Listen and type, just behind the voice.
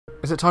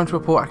Is it time to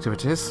report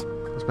activities?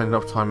 I've spent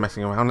enough time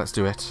messing around, let's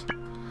do it.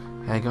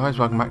 Hey guys,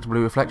 welcome back to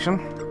Blue Reflection.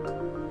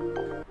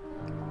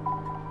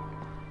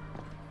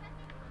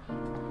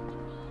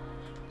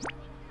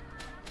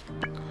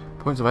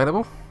 Points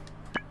available.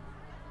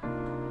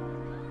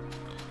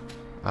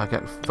 I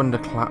get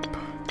Thunderclap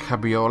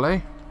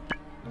Cabriolet,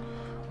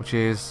 which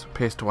is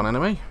pierce to one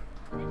enemy.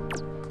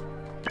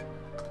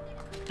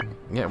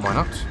 Yeah, why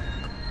not?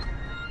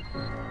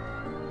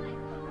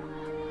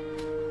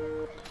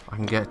 I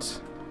can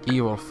get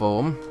Evil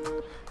Form,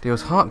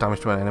 deals heart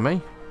damage to an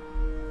enemy.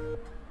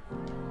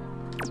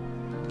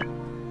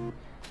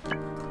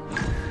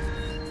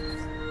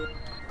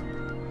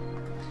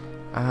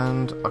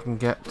 And I can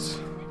get...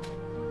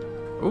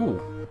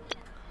 Ooh!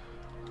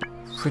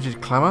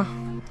 Frigid Clamour.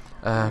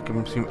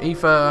 Can consume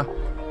Ether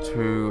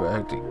to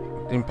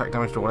impact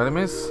damage to all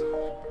enemies.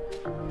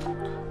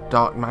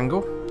 Dark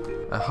Mangle.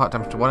 Heart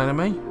damage to one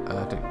enemy.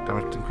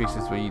 Damage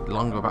increases the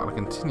longer the battle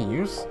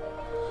continues.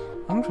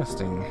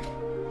 Interesting.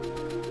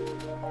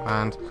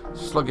 And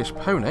Sluggish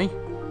Pony.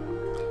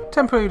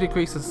 Temporarily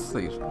decreases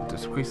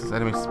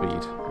enemy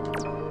speed.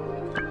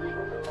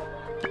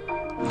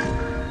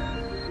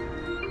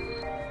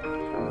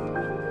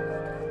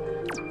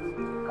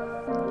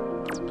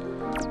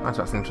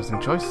 That's an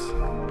interesting choice.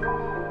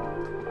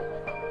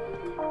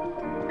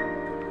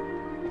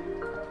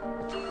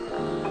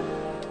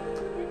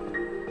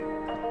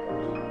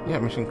 Yeah,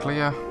 mission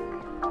clear.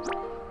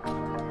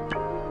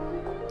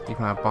 You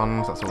can have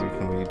bombs, that's all you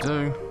can really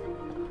do.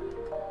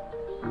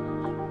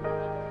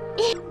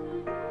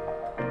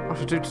 What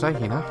should I do today,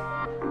 Hina?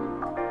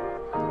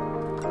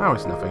 Oh,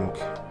 it's nothing.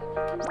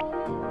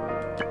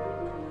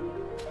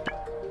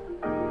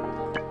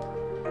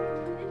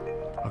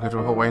 I'll go to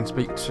the hallway and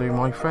speak to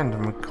my friend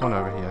and Con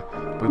over here.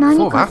 But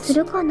before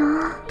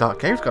that, Dark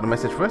Cave's got a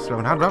message for us. We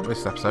haven't had that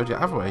this episode yet,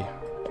 have we?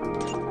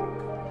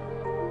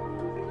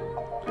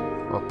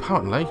 Well,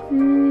 apparently,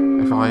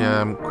 if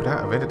I quit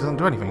out of it, it doesn't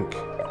do anything.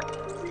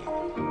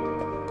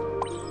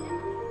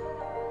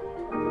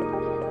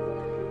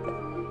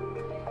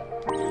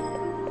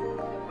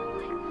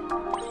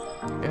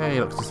 Yeah, he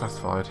looks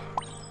dissatisfied.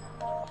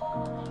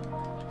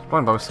 It's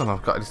blind by the sun,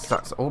 I've got his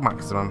stats all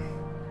maximum.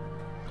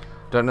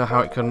 Don't know how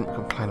it can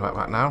complain about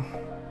that now.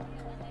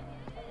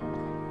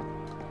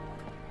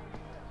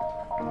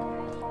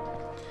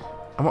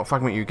 And what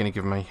fragment are you going to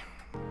give me?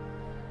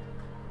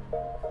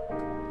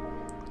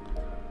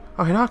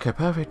 Oh, Hinako,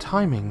 perfect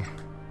timing.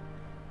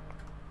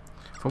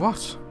 For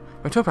what?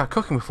 We talked about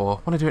cooking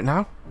before. Want to do it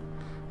now?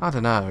 I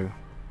don't know.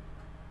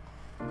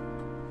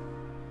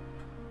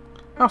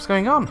 What's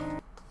going on?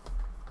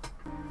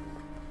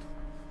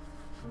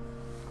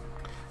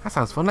 That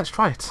sounds fun. Let's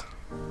try it.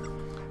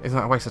 Isn't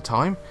that a waste of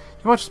time?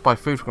 You might just buy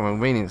food from a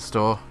convenience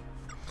store.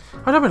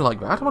 I don't really like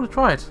that. I want to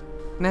try it.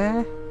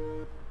 Nah.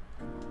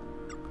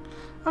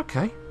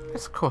 Okay.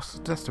 Let's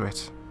do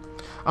it.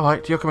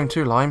 Alright, you're coming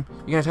too, Lime.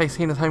 You're going to taste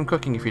Hina's home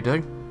cooking if you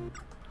do.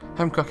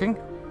 Home cooking?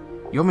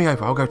 You're me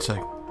over. I'll go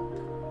too.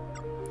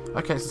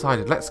 Okay, it's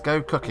decided. Let's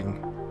go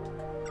cooking.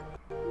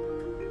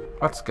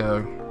 Let's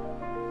go.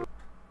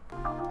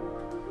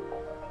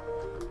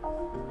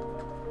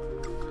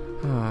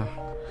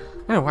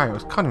 In a way, it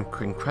was kind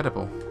of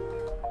incredible.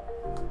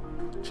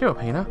 Cheer up,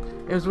 Hina.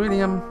 It was really,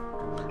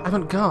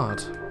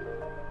 avant-garde.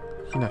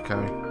 Hinako.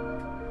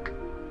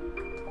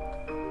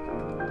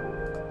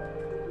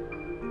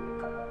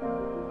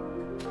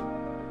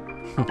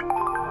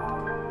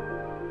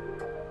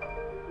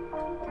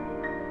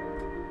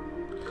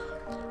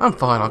 I'm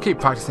fine, I'll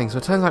keep practicing so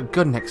it turns out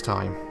good next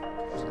time.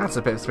 That's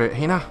a bit of spirit,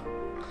 Hina.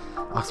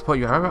 I'll support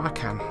you however I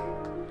can.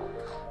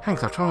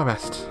 Thanks, I'll try my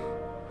best.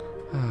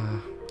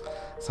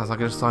 Sounds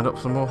like I just signed up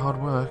for some more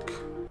hard work.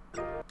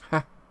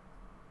 Heh.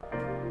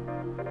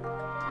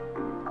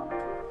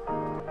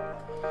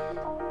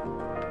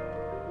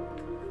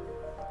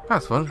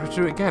 That's fun, we should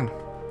do it again.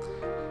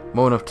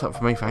 More enough time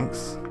for me,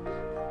 thanks.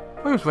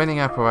 Who's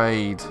winning our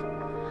parade?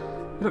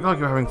 You look like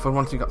you were having fun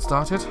once you got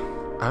started.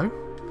 Oh?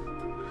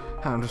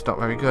 I'm just not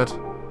very good.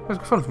 It was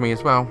fun for me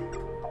as well.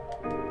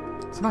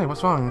 So no,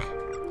 what's wrong?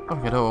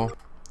 Nothing at all.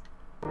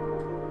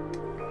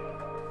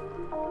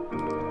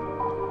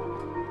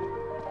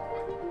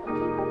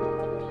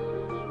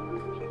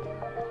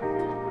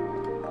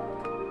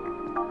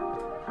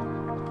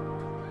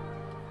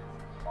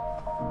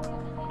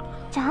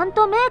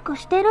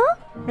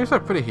 You're so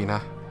pretty,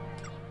 Hina.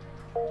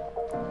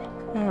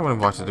 Yeah, I want to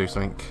invite her to do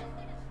something.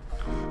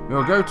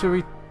 We'll go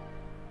to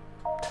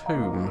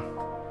tomb.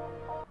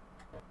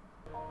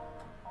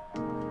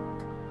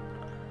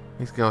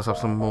 These girls have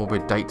some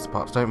morbid date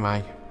spots, don't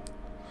they?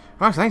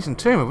 Right, it's an ancient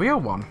tomb, a real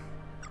one.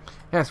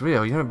 Yeah, it's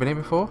real. You've never been here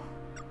before?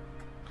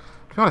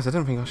 To be honest, I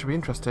didn't think I should be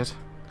interested.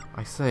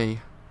 I see.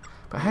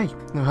 But hey,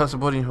 never hurts to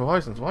broaden your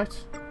horizons,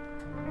 right?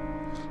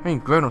 I mean,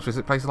 grown-ups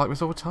visit places like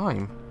this all the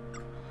time.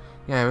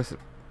 Yeah,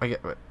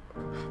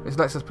 this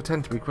lets us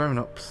pretend to be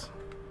grown-ups.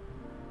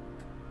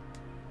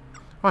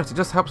 Right, it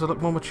just helps us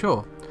look more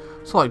mature.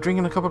 It's like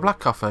drinking a cup of black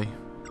coffee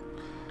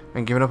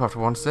and giving up after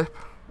one sip.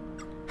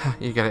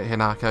 You get it,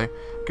 Hinako.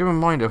 Give a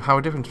reminder of how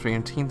a difference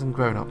between teens and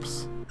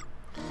grown-ups.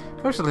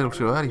 It's a little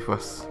too early for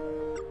us.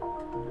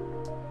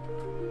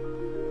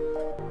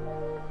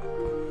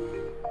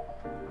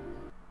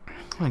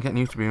 I'm getting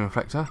used to being a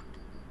Reflector.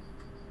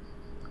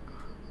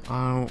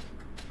 I'll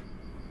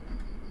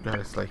go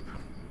to sleep.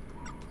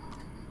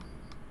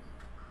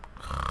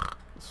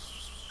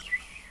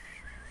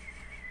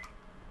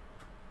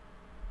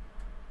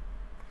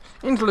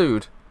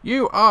 Interlude!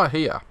 You are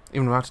here,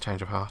 even without a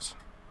change of heart.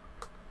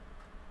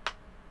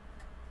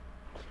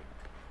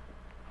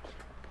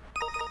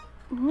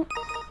 Oh,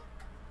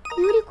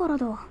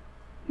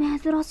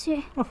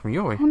 from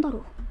Yuri.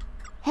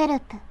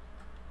 Help.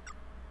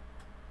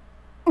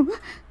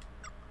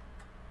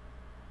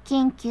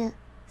 緊急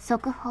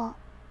速報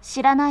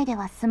知らないで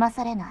は済ま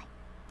されない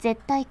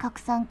絶対拡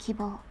散希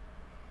望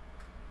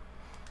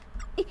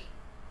一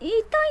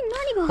体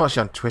何が What's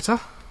she on Twitter?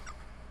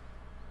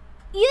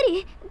 ユ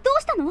リど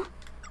うしたのあ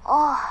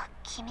あ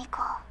君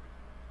か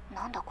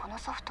なんだこの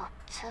ソフト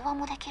通話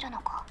もできるの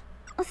か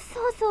そう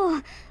そ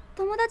う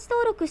友達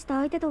登録した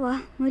相手と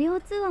は無料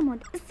通話もそんな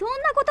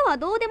ことは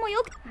どうでも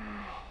よ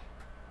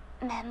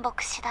く面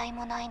目次第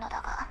もないの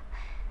だが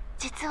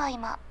実は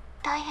今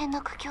大変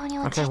な苦境に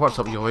陥ってい Okay, て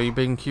what's up, Yuri?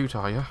 Being cute,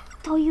 are you?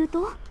 という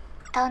と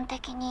端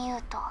的に言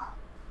うと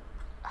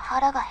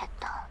腹が減っ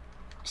た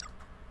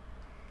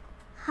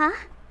は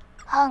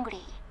ハングリ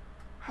ー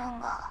フン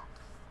ガー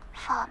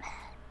ファーメ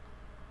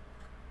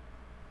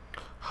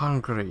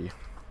Hungry.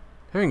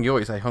 Hearing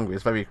Yuri say hungry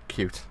is very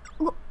cute.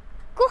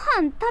 ご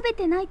飯食べ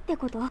てないって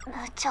こと無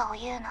茶を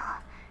言う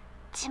な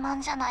自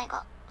慢じゃない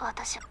が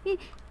私今も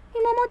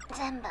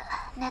全部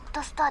ネッ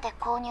トストアで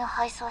購入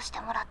配送して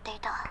もらってい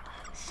た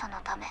その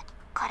ため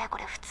かれこ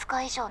れ2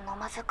日以上飲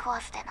まず食わ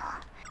ずでな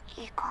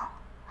いいか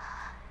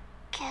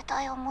携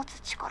帯を持つ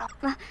力わか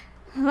っ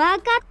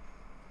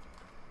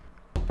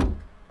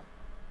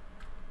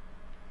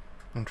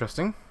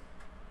Interesting.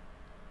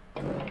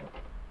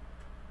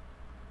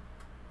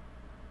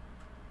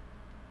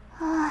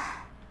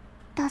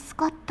 助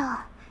かっ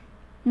た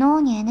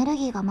脳にエネル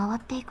ギーが回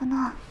っていく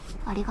な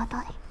ありが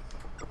たい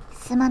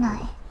すまな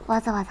い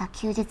わざわざ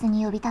休日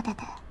に呼び立て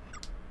て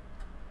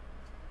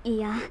い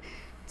や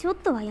ちょっ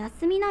とは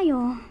休みなよ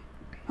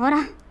ほら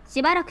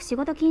しばらく仕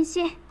事禁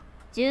止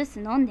ジュース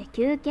飲んで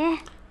休憩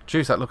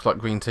Juice, that looks like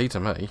green tea to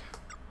me.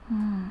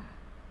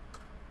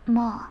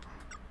 ま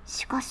あ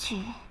しかし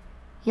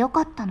よ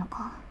かったの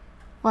か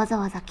わざ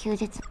わざ休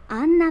日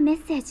あんなメ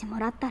ッセージも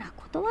らったら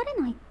断れ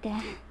ないって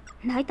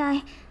だいた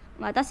い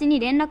私に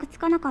連絡つ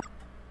かなかった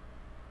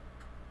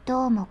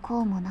どうも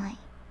こうもない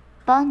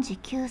万事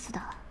休す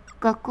だ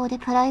学校で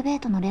プライベー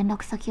トの連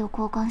絡先を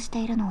交換して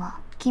いるのは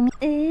君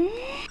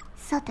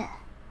さて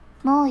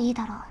もういい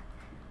だろう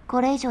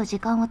これ以上時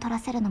間を取ら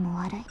せるのも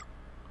悪い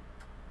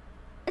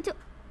ちょっ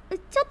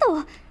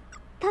と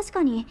確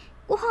かに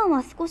ご飯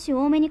は少し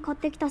多めに買っ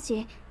てきた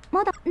し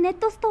まだネッ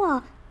トスト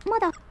アま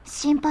だ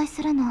心配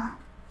するな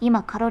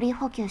今カロリー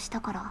補給し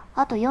たから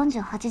あと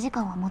48時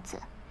間は持つ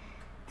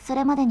そ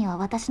れまでには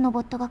私の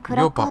ボットがク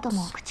ラッカード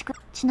も駆逐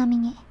ちなみ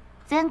に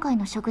前回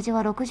の食事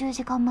は60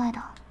時間前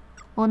だ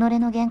己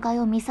の限界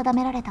を見定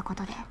められたこ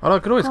とで I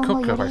could always 今 cook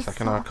後 her よ if I り一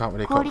second. I 層 can't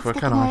really 効 cook 率 for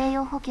的 can な I? 栄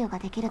養補給が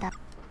できるだ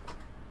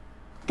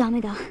ダメ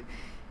だ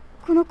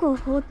この子を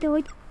放ってお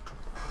いて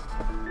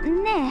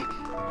ね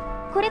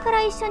えこれか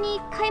ら一緒に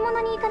買い物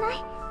に行かな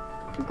い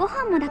ご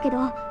飯もだけど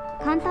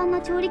簡単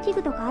な調理器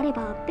具とかあれ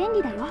ば便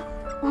利だよ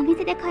お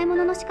店で買い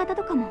物の仕方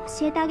とかも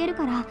教えてあげる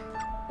から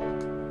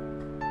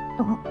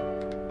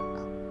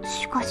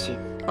しかし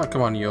Oh,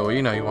 come on, Yuri.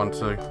 You know you want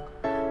to.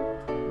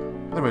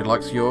 Nobody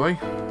likes Yuri.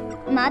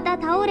 また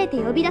倒れて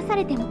呼び出さ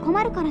れても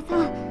困るからさ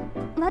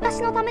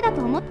私のためだ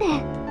と思って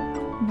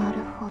なる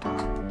ほど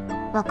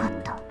わかっ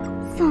た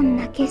そん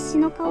な決死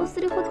の顔す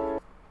るほ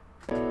ど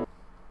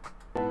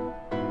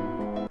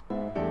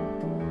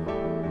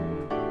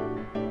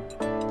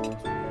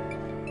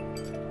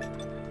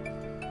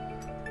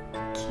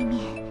君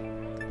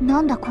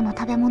なんだこの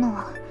食べ物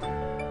は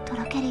と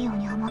ろけるよう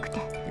に甘くて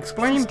そ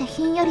Explain して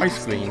ひんやりと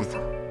している ice ぞ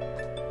cream.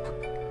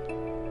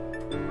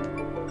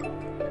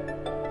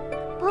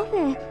 パフ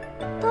ェ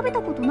食べ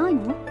たことない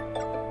の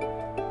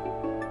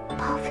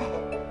パフ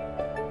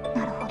ェ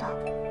なるほど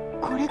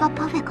これが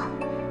パフェか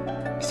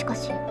しか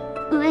し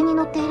上に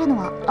乗っているの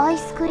はアイ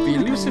スクリ The ー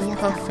ムという Elusive や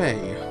つだ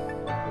Parfait.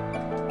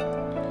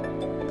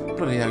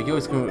 Bloody hell,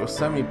 Yuri's coming up with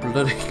so many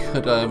bloody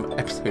good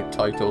episode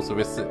titles of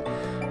this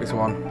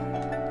one.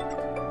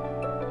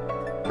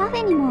 パフ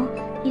ェにも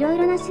いろい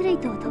ろな種類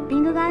とトッピ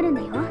ングがあるん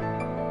だよ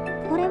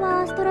これ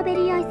はストロベ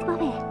リーアイスパフ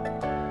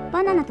ェ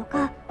バナナと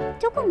か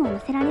チョコも乗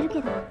せられる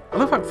けど I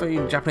love how for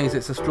in Japanese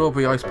it's a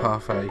strawberry ice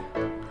parfait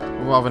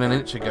rather than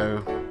an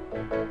Ichigo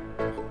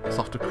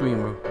softer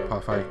cream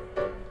parfait.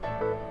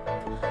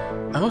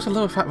 I also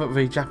love the fact that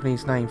the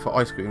Japanese name for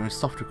ice cream is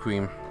softer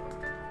cream.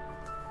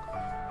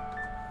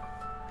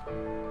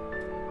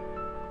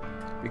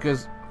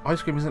 Because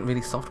ice cream isn't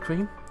really soft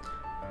cream.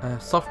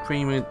 Soft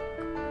cream, you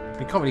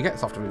can't really get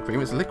soft cream,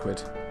 it's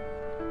liquid.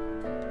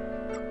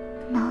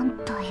 なん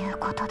という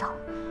ことだ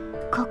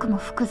かくも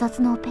複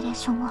雑なオペレー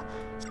ションは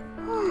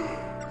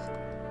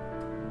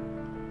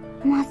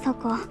まさ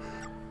か。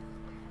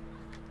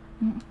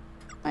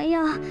い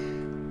や、世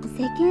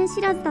間知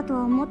らずだと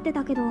は思って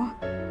たけど、こ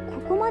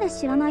こまで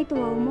知らないと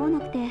は思わな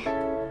くて。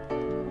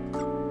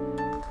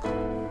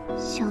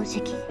正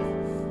直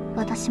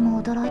私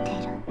も驚いて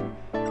いる。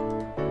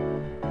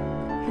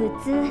普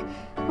通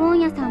本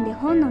屋さんで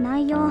本の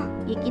内容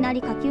いきな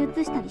り書き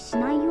写したりし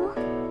ないよ。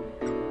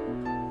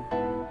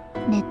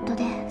ネット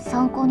で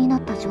参考にな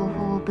った情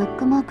報をブッ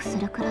クマークす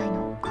るくらい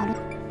の軽い。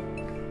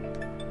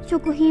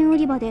食品売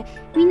り場で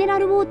ミネラ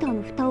ルウォーター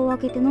の蓋を開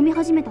けて飲み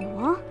始めたの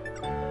は？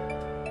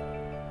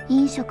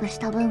飲食し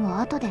た分を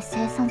後で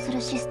生産する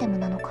システム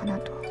なのかな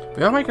と。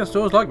We are making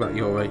stores like that,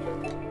 Yuri.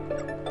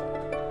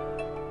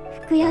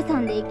 服屋さ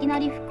んでいきな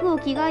り服を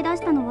着替え出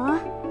したのは？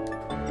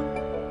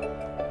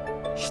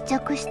試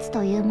着室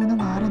というもの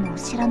があるのを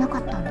知らなか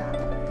ったんだ。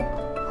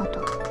あ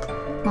と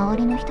周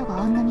りの人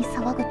があんなに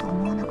騒ぐと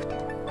思わなくて。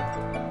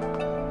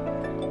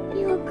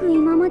よく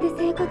今まで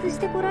生活し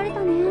てこられた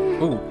ね。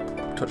Ooh,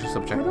 touchy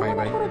subject, 子供の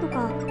maybe. 頃と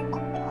か。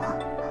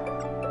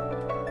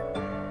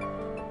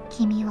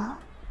君は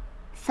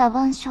サヴァ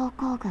ン症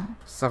候群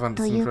Savant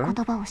という syndrome.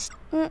 言葉を知っ。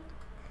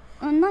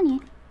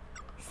何？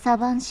サヴ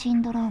ァンシ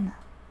ンドローム、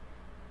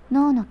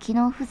脳の機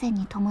能不全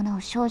に伴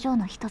う症状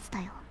の一つ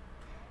だよ。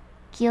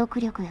記憶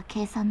力や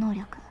計算能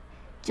力、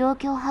状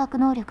況把握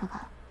能力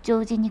が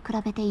常人に比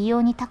べて異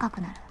様に高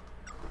くなる。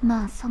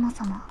まあそも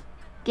そも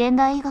現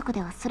代医学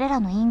ではそれら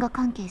の因果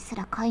関係す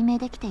ら解明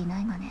できていな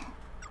いがね。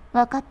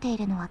分かってい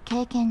るのは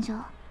経験上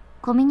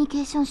コミュニ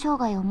ケーション障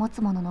害を持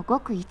つ者の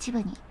ごく一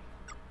部に。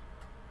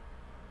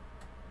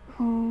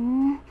ふー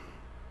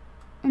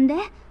ん。で、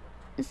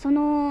そ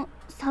の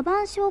サヴ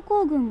ァン症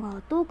候群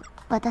がどうか。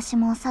私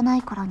も幼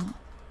い頃に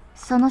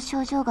その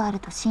症状がある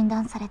と診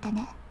断されて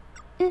ね。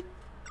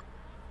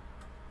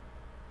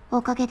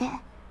おかげで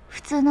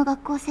普通の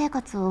学校生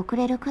活を送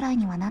れるくらい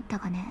にはなった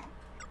がね。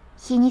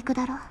皮肉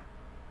だろ。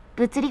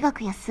物理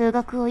学や数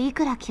学をい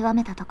くら極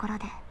めたところ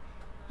で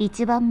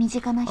一番身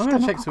近な人の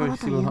心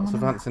というもの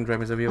が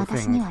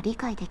私には理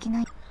解でき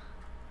ない。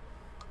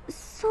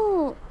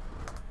そう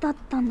だっ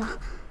たんだ。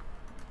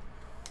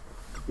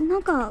な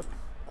んか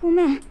ご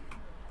めん、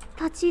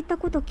立ち入った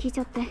こと聞いち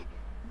ゃって。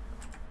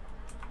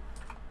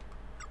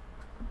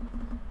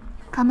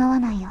構わ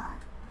ないよ。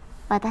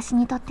私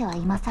にとっては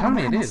今更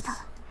の話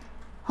だ。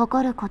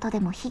誇ることで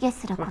も卑下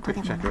すること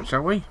でもない。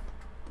Shall we?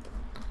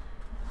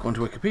 According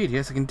to Wikipedia,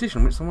 it's a condition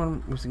in which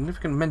someone with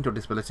significant mental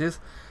disabilities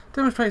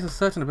demonstrates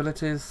certain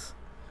abilities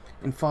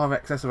in far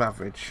excess of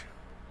average.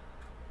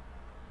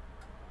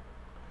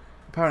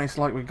 Apparently it's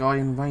like the guy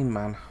in Rain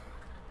Man.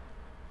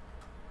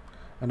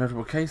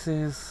 Notable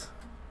cases...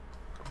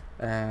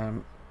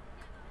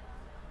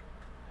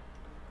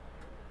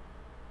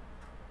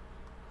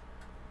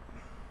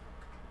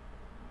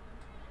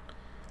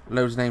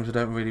 loads of names I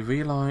don't really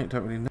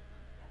know.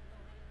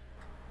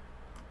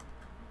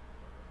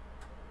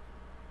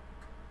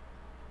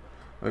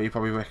 Well, you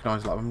probably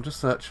recognise a lot of them. Just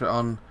search it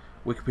on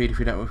Wikipedia if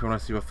you want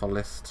to see a full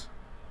list.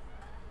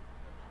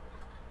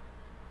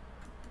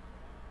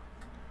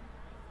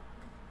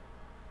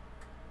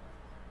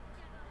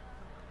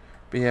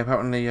 But yeah,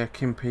 apparently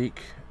Kim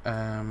Peek,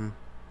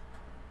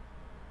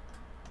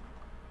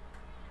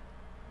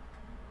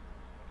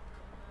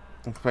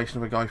 occupation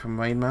of a guy from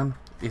Rain Man,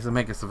 is a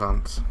mega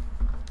savant.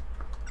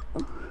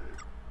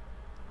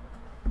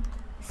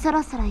 そ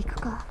ろそろ行く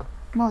か。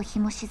もう日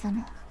も沈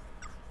む。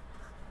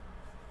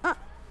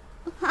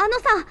あの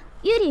さ、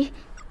ユリ。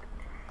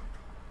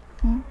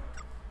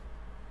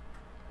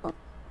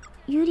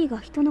ユリが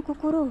人の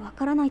心をわ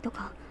からないと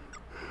か、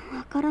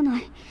わからな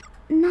い。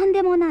なん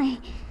でもな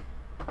い。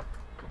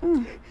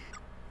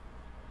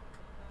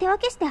手分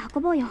けして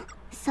運ぼうよ。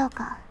そう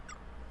か。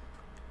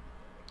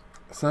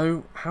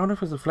So, how on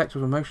earth was the Reflector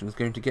of Emotions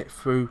going to get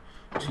through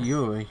to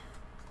Yuri?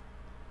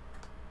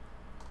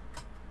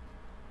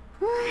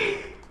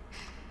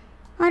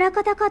 あら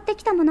かた買って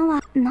きたもの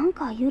は、なん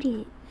かユ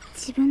リ、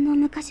自分の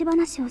昔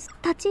話を立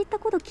ち入った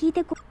こと聞い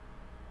てこ。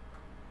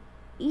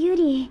ユ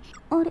リ、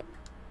あれ。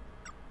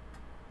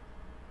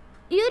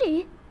ユ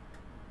リ？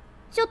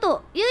ちょっ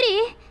と、ユ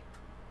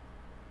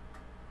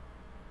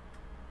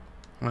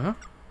リ？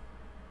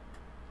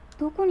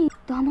どこに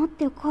黙っ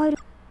て帰る。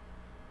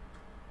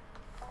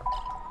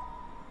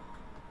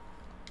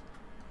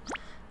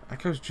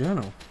Echo's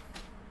journal.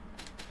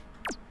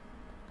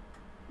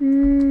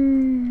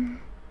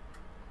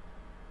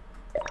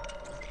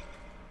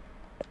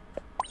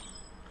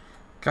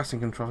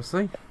 Casting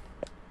controversy.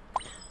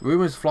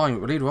 Rumours flying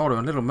that Lead Roller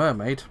and Little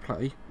Mermaid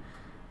play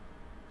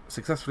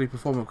successfully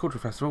perform at a culture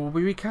festival will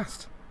be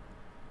recast.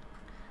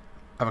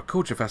 At a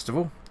culture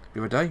festival the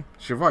other day,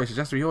 Shirai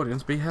suggested the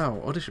audition be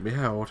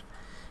held.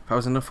 If that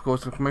was enough for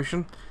cause of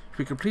promotion, to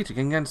be completed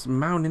against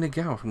Mao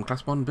Ninagawa from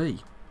Class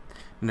 1B.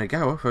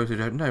 Ninagawa, for those who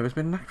don't know, has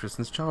been an actress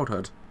since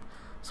childhood.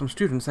 Some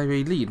students say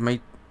the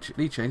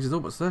lead change is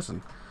all but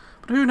certain,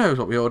 but who knows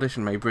what the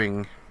audition may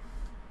bring.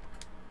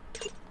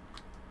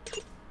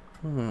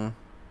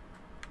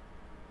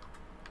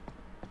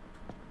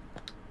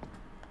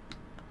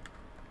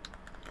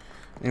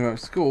 Anyway, at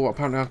school,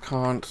 apparently I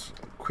can't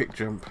quick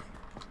jump.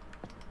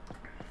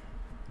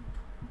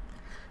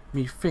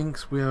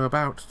 Methinks we are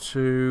about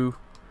to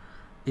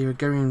either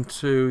go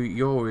into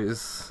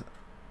Yori's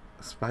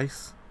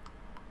space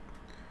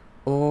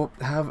or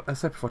have a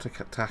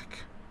sephirotic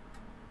attack.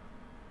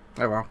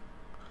 Oh well.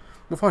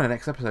 We'll find the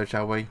next episode,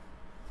 shall we?